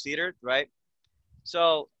word considered, right?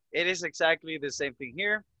 So it is exactly the same thing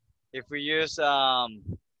here. If we use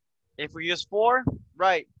for,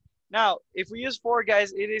 right? Now, if we use for,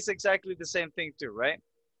 guys, it is exactly the same thing too, right?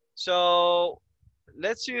 So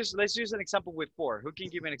let's use an example with for. Who can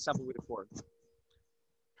give me an example with for?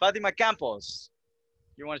 Fatima Campos,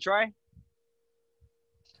 you want to try?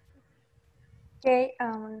 Okay,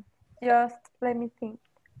 just let me think.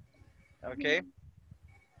 Okay.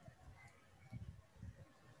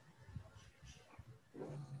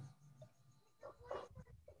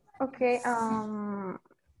 Okay,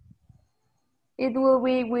 it will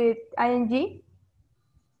be with ing.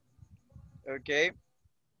 Okay.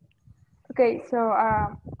 Okay, so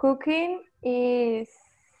cooking is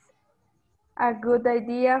a good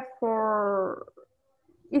idea for,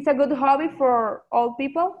 it's a good hobby for all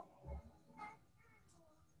people.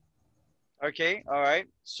 Okay, all right.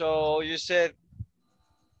 So you said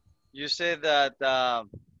that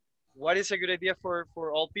what is a good idea for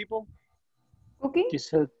all people? Cooking? You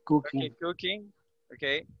said cooking. Okay, cooking.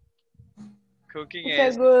 Okay. Cooking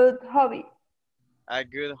it's is a good hobby. A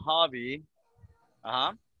good hobby.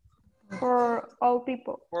 Uh-huh. For all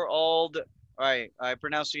people. For old. All right.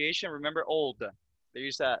 Pronunciation. Remember old. They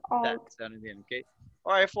use that sound in the end. Okay.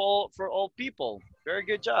 All right. For old people. Very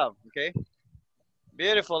good job. Okay.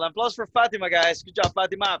 Beautiful. And plus for Fatima, guys. Good job,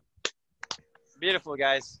 Fatima. Beautiful,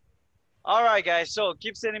 guys. All right, guys. So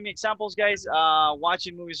keep sending me examples, guys.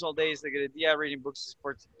 Watching movies all day is a good idea. Reading books is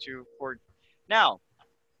for now.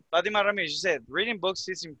 Fatima Ramirez, you said reading books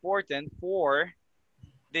is important for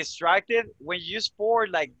distracted. When you use for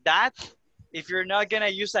like that, if you're not gonna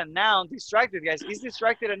use a noun, distracted, guys, is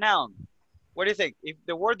distracted a noun? What do you think? If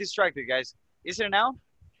the word distracted, guys, is it a noun?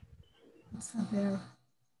 It's a verb.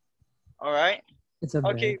 All right. It's a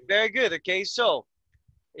okay, verb. very good. Okay, so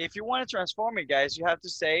if you want to transform it, guys, you have to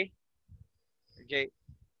say, okay,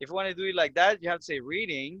 if you want to do it like that, you have to say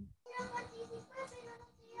reading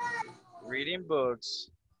books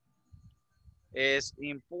is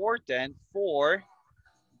important for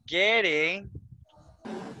getting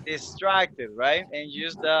distracted, right? And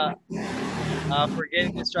use the for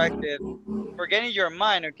getting distracted, for getting your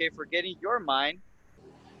mind, okay, for getting your mind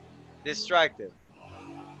distracted.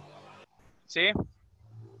 See,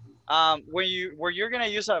 when you're gonna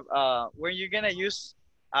use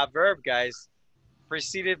a verb, guys,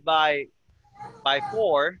 preceded by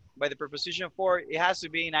for, by the preposition for, it has to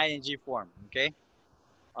be in ing form. Okay.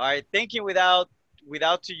 All right. Thinking without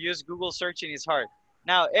to use Google searching is hard.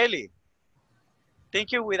 Now, Ellie,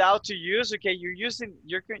 thinking without to use. Okay, you're using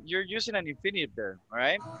an infinitive there. All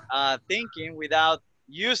right. Thinking without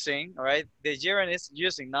using. All right. The gerund is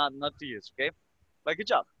using, not to use. Okay. But good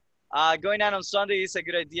job. Going out on Sunday is a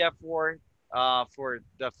good idea for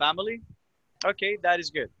the family. Okay, that is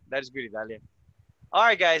good. That is good, Idalia. All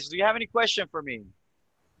right, guys. Do you have any question for me?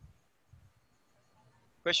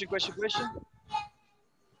 Question?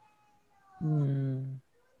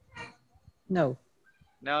 No.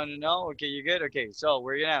 No. Okay, you good? Okay, so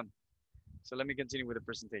we're gonna. So let me continue with the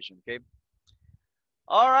presentation. Okay.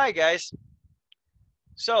 All right, guys.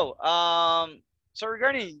 So so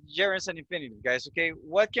regarding gerunds and infinitive, guys. Okay,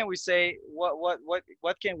 what can we say?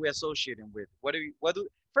 What can we associate them with?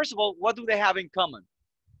 First of all, what do they have in common?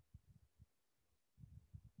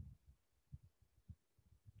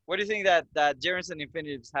 What do you think that gerunds and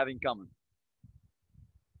infinitives have in common?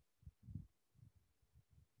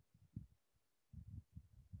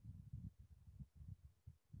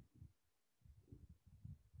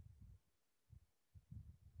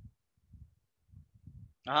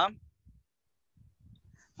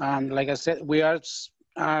 And like I said, we are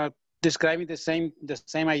describing the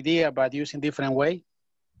same idea, but using different way.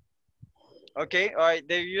 Okay, all right.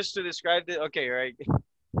 They used to describe it. Okay, all right.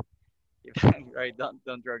 Right,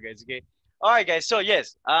 don't draw, guys. Okay. All right, guys. So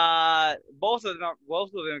yes, both of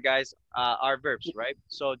them, guys, are verbs, right?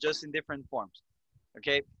 So just in different forms.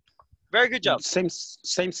 Okay. Very good job.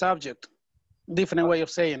 Same subject, different way of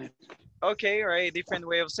saying it. Okay, all right, different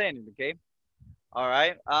way of saying it, okay? All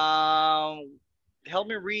right. Help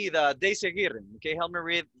me read de seguir, okay? Help me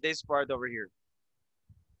read this part over here.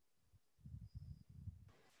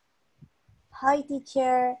 Hi,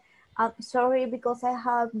 teacher. I'm sorry because I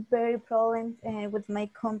have very problems with my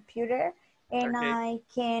computer and Okay. I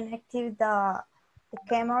can activate the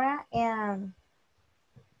camera and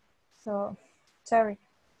so sorry.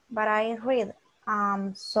 But I read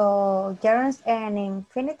so gerunds and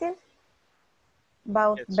infinitive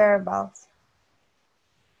about Yes. verbals.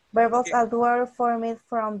 Verbals Okay. are words formed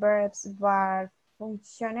from verbs but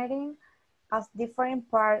functioning as different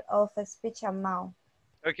part of a speech and noun.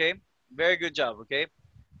 Okay, very good job, okay?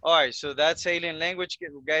 All right, so that's alien language,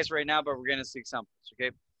 guys, right now, but we're gonna see examples,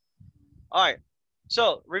 okay? All right,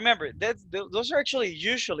 so remember, those are actually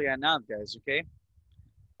usually a noun, guys, okay?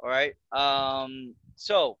 All right,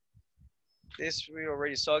 so this we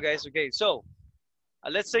already saw, guys, okay? So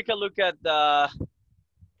let's take a look at the,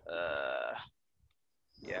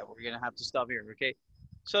 yeah, we're gonna have to stop here, okay?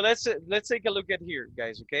 So let's take a look at here,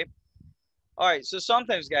 guys, okay? All right, so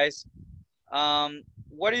sometimes, guys,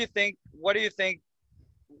 what do you think? What do you think?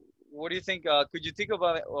 What do you think? Could you think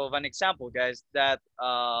of an example, guys, that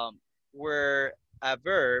where a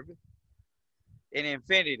verb in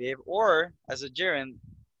infinitive or as a gerund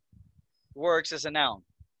works as a noun?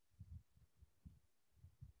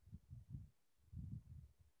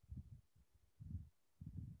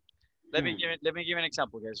 Let me give an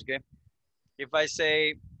example, guys. Okay, if I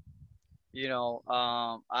say, you know,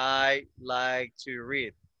 I like to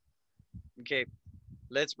read. Okay,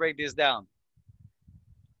 let's break this down.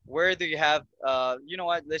 Where do you have? You know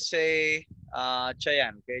what? Let's say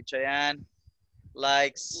Cheyenne. Okay, Cheyenne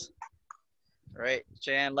likes. Right,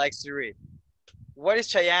 Cheyenne likes to read. What is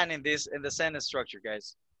Cheyenne in the sentence structure,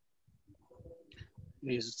 guys?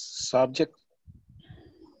 Is subject.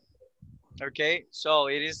 Okay, so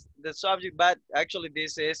it is the subject, but actually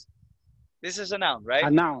this is a noun, right? A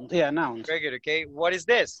noun, yeah, a noun. Very good. Okay, what is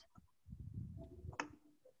this?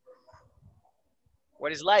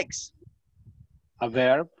 What is likes? A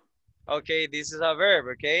verb. Okay, this is a verb.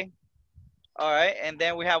 Okay, all right, and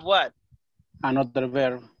then we have what? Another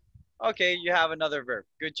verb. Okay, you have another verb.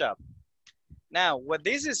 Good job. Now, what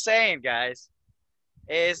this is saying, guys,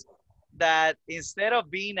 is that instead of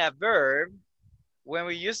being a verb, when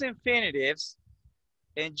we use infinitives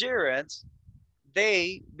and gerunds,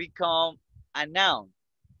 they become a noun,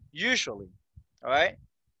 usually. All right.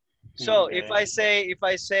 So Okay. if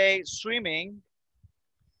I say swimming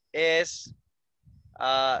is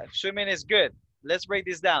good. Let's break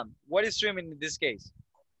this down. What is swimming in this case?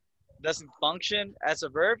 Does it function as a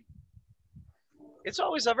verb? It's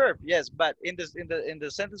always a verb, yes, but in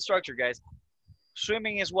the sentence structure, guys,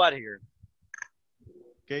 swimming is what here?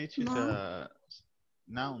 Okay, it's a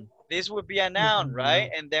noun. This would be a noun,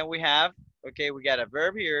 right? And then we have, okay, we got a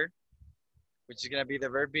verb here, which is gonna be the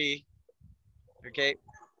verb be. Okay.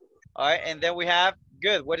 All right, and then we have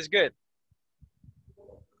good. What is good?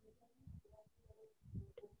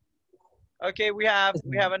 Okay, we have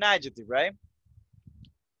an adjective, right?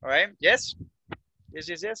 All right. Yes.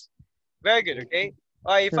 Yes. Very good. Okay.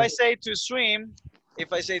 All right. If I say to swim,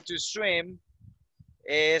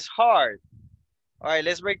 is hard. All right.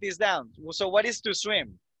 Let's break this down. So what is to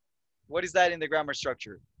swim? What is that in the grammar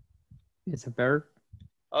structure? It's a verb.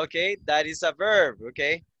 Okay, that is a verb.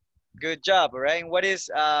 Okay. Good job. All right. And what is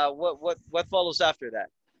what follows after that?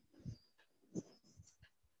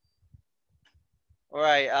 All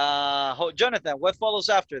right. Jonathan, what follows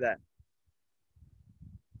after that?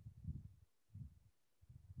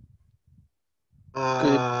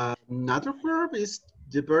 Another verb is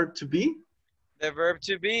the verb to be. The verb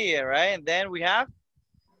to be, all right? And then we have?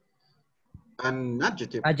 An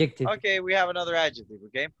adjective. Adjective. Okay, we have another adjective,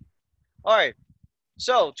 okay? All right.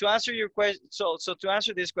 So to answer your question, so to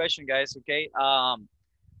answer this question, guys, okay,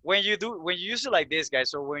 when you use it like this,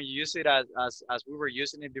 guys, or when you use it as we were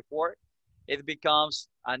using it before, it becomes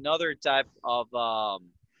another type of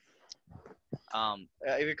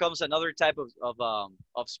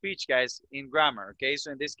speech, guys, in grammar. Okay,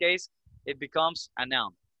 so in this case, it becomes a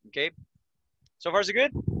noun. Okay, so far so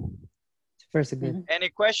good. So far so good. Any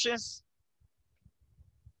questions?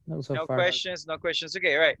 No, so no far. questions. No questions.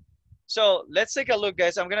 Okay, all right. So let's take a look,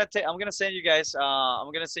 guys. I'm gonna send you guys.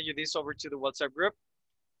 I'm gonna send you this over to the WhatsApp group,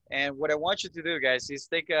 and what I want you to do, guys, is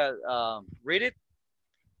take a read it,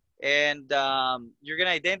 and you're gonna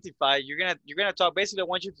identify. You're gonna talk. Basically, I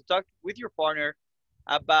want you to talk with your partner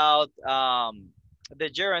about the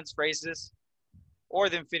gerund phrases or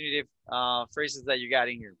the infinitive phrases that you got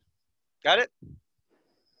in here. Got it?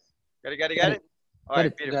 Got Got it? it. All Got right,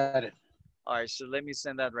 it. beautiful. Got it. All right, so let me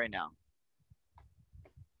send that right now.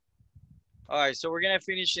 All right, so we're gonna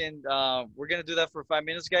finish in, we're gonna do that for 5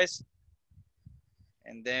 minutes, guys.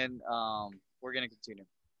 And then we're gonna continue.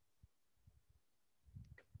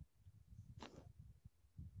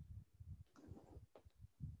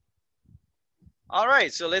 All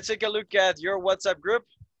right, so let's take a look at your WhatsApp group,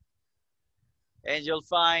 and you'll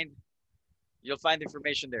find the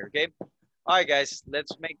information there, okay? All right, guys,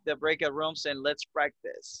 let's make the breakout rooms and let's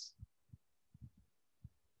practice.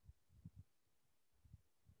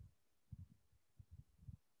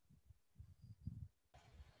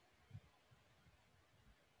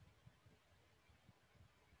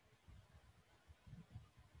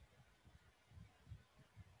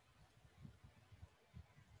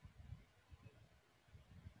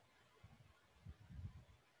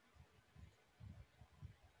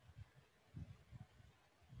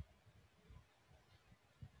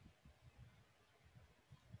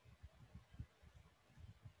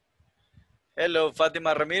 Hello,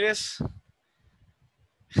 Fatima Ramirez.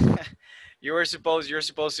 You're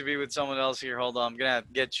supposed to be with someone else here. Hold on, I'm gonna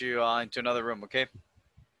get you into another room, okay?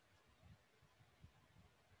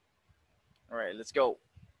 All right, let's go.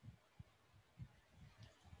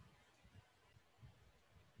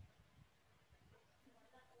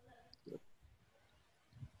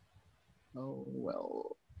 Oh,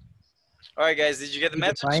 well. All right, guys, did you get the Did you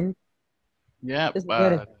message? find? Yeah, Yes, I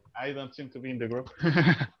got it. but I don't seem to be in the group.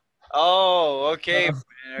 Oh, okay. Oh.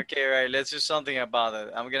 Okay, right. Let's do something about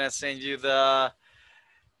it. I'm gonna send you the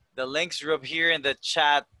links group here in the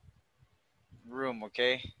chat room,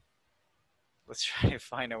 okay? Let's try to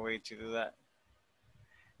find a way to do that.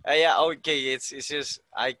 Yeah, okay. It's just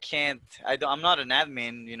I can't. I'm not an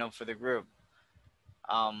admin, you know, for the group.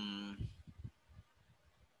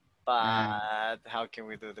 But how can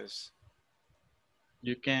we do this?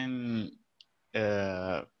 You can,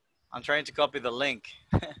 I'm trying to copy the link.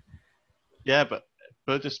 yeah, but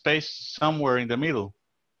put a space somewhere in the middle.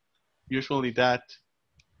 Usually that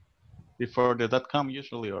before the .com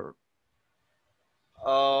usually, or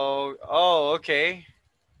Oh, okay.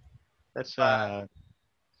 that's a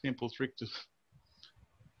simple trick to.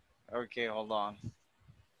 Okay, hold on.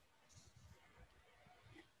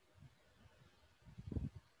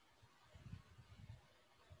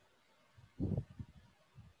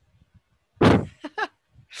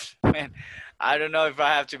 Man, I don't know if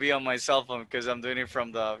I have to be on my cell phone because I'm doing it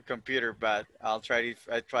from the computer, but I try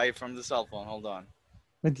it from the cell phone. Hold on.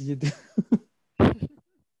 What did you do?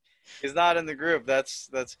 It's not in the group.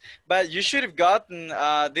 But you should have gotten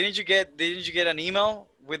didn't you get an email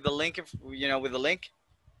with the link with the link?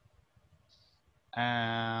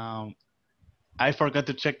 I forgot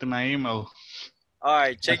to check my email. All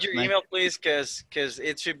right, check Last your night. email please cuz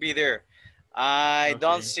it should be there. I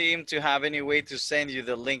don't Okay. seem to have any way to send you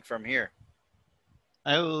the link from here.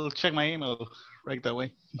 I'll check my email right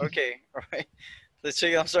away. Okay, all right. Let's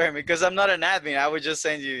check. I'm sorry because I'm not an admin. I would just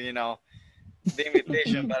send you, the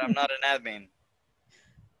invitation, but I'm not an admin.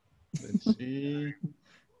 Let's see.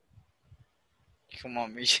 Come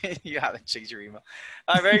on, Misha. You haven't checked your email.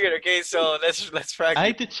 All right, very good. Okay, so let's practice.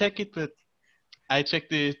 I did check it, but I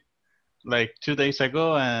checked it like 2 days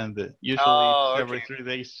ago, and usually Oh, it's okay. every 3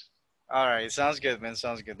 days. All right, sounds good, man.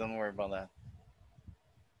 Sounds good. Don't worry about that.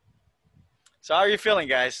 So, how are you feeling,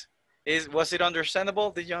 guys? Was it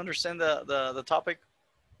understandable? Did you understand the topic?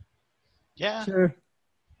 Yeah. Sure.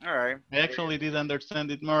 All right. I actually did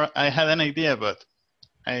understand it more. I had an idea, but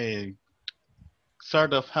I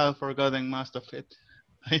sort of have forgotten most of it.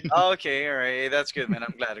 Okay, all right. That's good, man.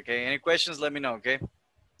 I'm glad. Okay. Any questions? Let me know. Okay.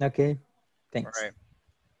 Okay. Thanks. All right.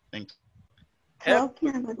 Thanks. Yep.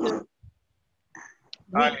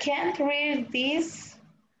 We can't read this.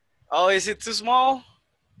 Oh, is it too small?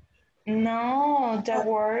 No, the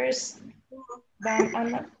words.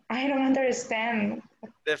 I don't understand.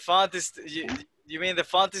 The font is. You mean the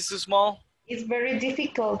font is too small? It's very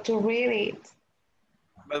difficult to read it.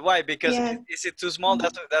 But why? Because Yeah. is it too small?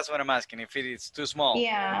 That's what I'm asking. If it is too small.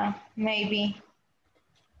 Yeah, maybe.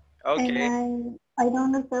 Okay. And I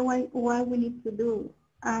don't understand what we need to do.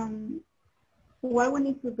 What we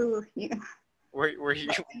need to do here.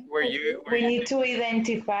 We need to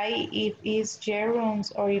identify if it's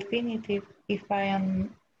gerunds or infinitive. If I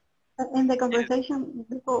am In the conversation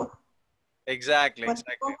before. Exactly.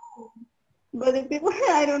 But the people,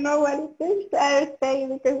 I don't know what it is. I say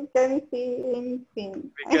because I can't see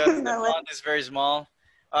anything. Because the font is very small.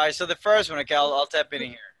 All right. So the first one, okay, I'll tap in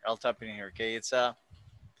here. I'll tap in here. Okay. It's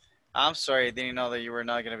I'm sorry, I didn't know that you were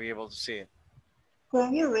not gonna be able to see it.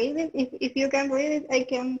 Can you read it? If you can read it, I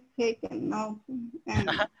can take a note.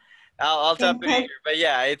 I'll type it in here. But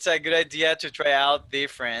yeah, it's a good idea to try out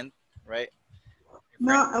different, right?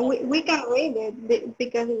 No, we can read it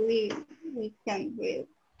because we can read.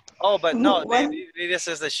 Oh, but no, What? Lydia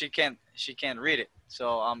says that she can't read it.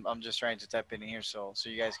 So I'm just trying to type it in here so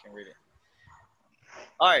you guys can read it.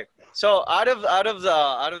 All right. So out of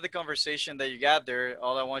the conversation that you got there,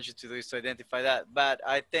 all I want you to do is to identify that. But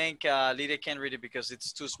I think Lydia can't read it because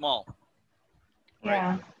it's too small.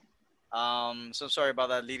 Right? Yeah. So sorry about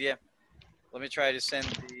that, Lydia. Let me try to send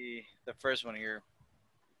the first one here.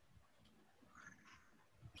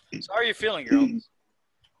 So how are you feeling, girls?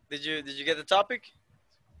 Did you get the topic?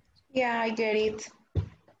 Yeah, I get it.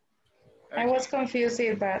 Okay. I was confused,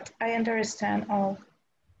 but I understand all.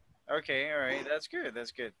 Okay, all right. That's good.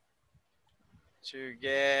 That's good. To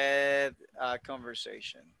get a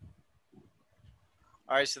conversation.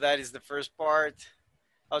 All right, so that is the first part.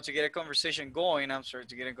 How to get a conversation going. I'm sorry,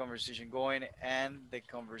 to get a conversation going and the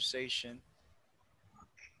conversation.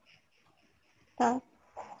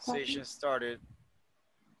 Conversation started.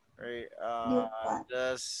 Right.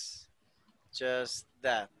 Just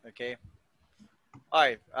that. Okay. All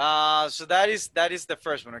right. So that is the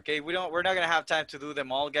first one. Okay. We're not gonna have time to do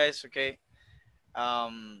them all, guys. Okay.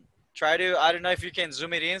 Try to. I don't know if you can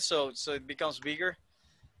zoom it in so it becomes bigger.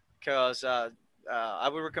 Because I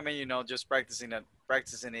would recommend just practicing it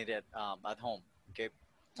at home. Okay.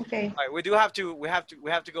 Okay. All right. We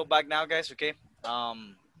have to go back now, guys. Okay.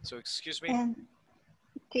 So excuse me.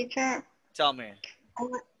 Teacher. Tell me.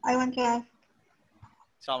 I want to ask.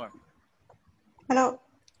 Tell me. Hello.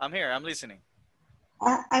 I'm here. I'm listening.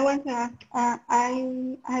 I want to ask.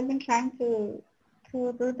 I have been trying to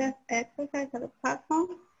do this exercise at the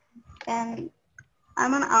platform, and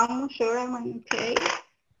I'm almost sure I'm okay.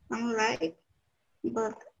 I'm right,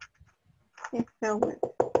 but it's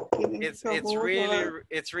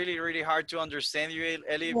really hard to understand you,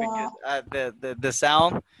 Ellie, because the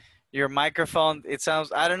sound, your microphone, it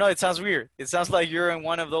sounds, I don't know, it sounds weird. It sounds like you're in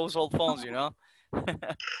one of those old phones,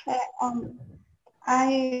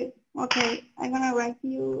 Okay, I'm gonna write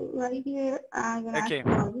you right here. I'm gonna okay, ask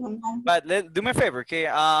for your number. but do me a favor, okay?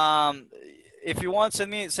 If you want, send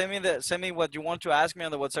me what you want to ask me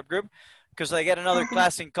on the WhatsApp group, because I get another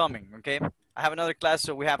class incoming. Okay, I have another class,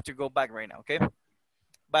 so we have to go back right now. Okay,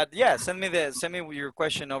 but yeah, send me your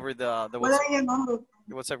question over the What are your numbers?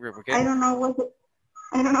 the WhatsApp group. Okay. I don't know what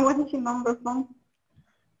is your number from.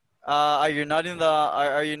 Are you not in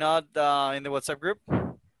the in the WhatsApp group?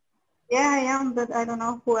 Yeah, I am, but I don't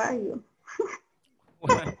know who are you.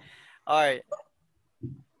 All right.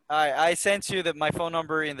 I sent you my phone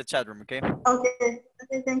number in the chat room, okay? Okay,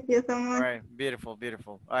 thank you so much. All right, beautiful.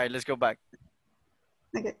 All right, let's go back.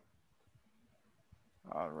 Okay.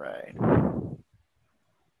 All right.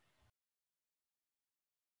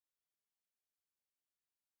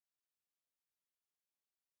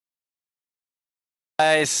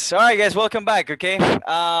 Guys, all right, guys, welcome back, okay?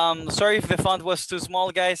 Sorry if the font was too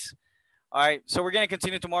small, guys. All right, so we're gonna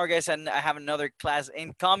continue tomorrow, guys, and I have another class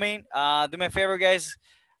incoming. Do me a favor, guys.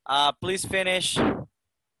 Please finish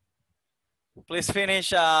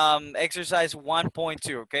exercise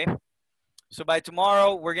 1.2, okay? So by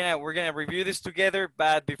tomorrow we're gonna review this together,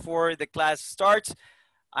 but before the class starts,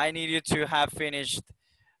 I need you to have finished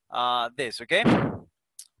this, okay?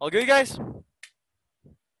 All good, guys?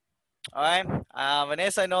 All right,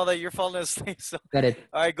 Vanessa, I know that you're falling asleep, so Got it.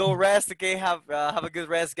 all right, go rest, okay? Have a good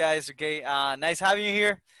rest, guys, okay? Nice having you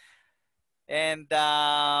here, and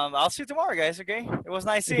I'll see you tomorrow, guys, okay? It was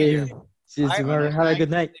nice seeing you. See you All right, tomorrow. Have a good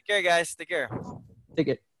night. Take care, guys. Take care. Take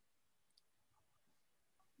it.